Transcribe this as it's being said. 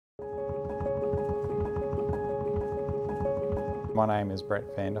My name is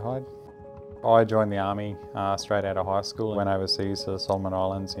Brett Vanderhyde. I joined the Army straight out of high school and went overseas to the Solomon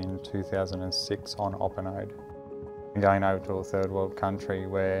Islands in 2006 on Opinode. Going over to a third world country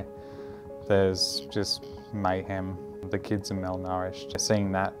where there's just mayhem, the kids are malnourished.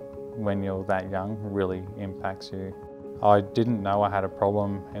 Seeing that when you're that young really impacts you. I didn't know I had a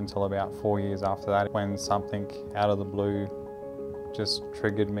problem until about 4 years after that, when something out of the blue just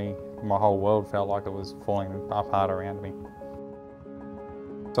triggered me. My whole world felt like it was falling apart around me.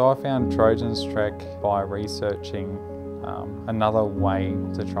 So I found Trojan's Trek by researching another way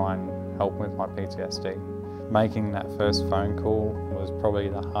to try and help with my PTSD. Making that first phone call was probably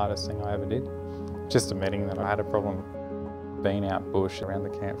the hardest thing I ever did. Just admitting that I had a problem. Being out bush around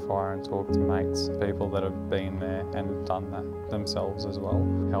the campfire and talk to mates, people that have been there and done that themselves as well,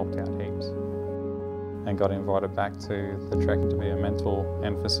 helped out heaps. And got invited back to the trek to be a mentor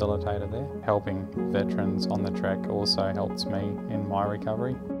and facilitator there. Helping veterans on the trek also helps me in my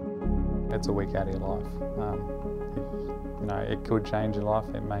recovery. It's a week out of your life. It could change your life,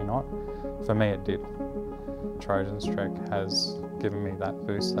 it may not. For me it did. Trojan's Trek has given me that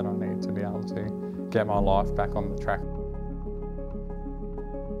boost that I need to be able to get my life back on the track.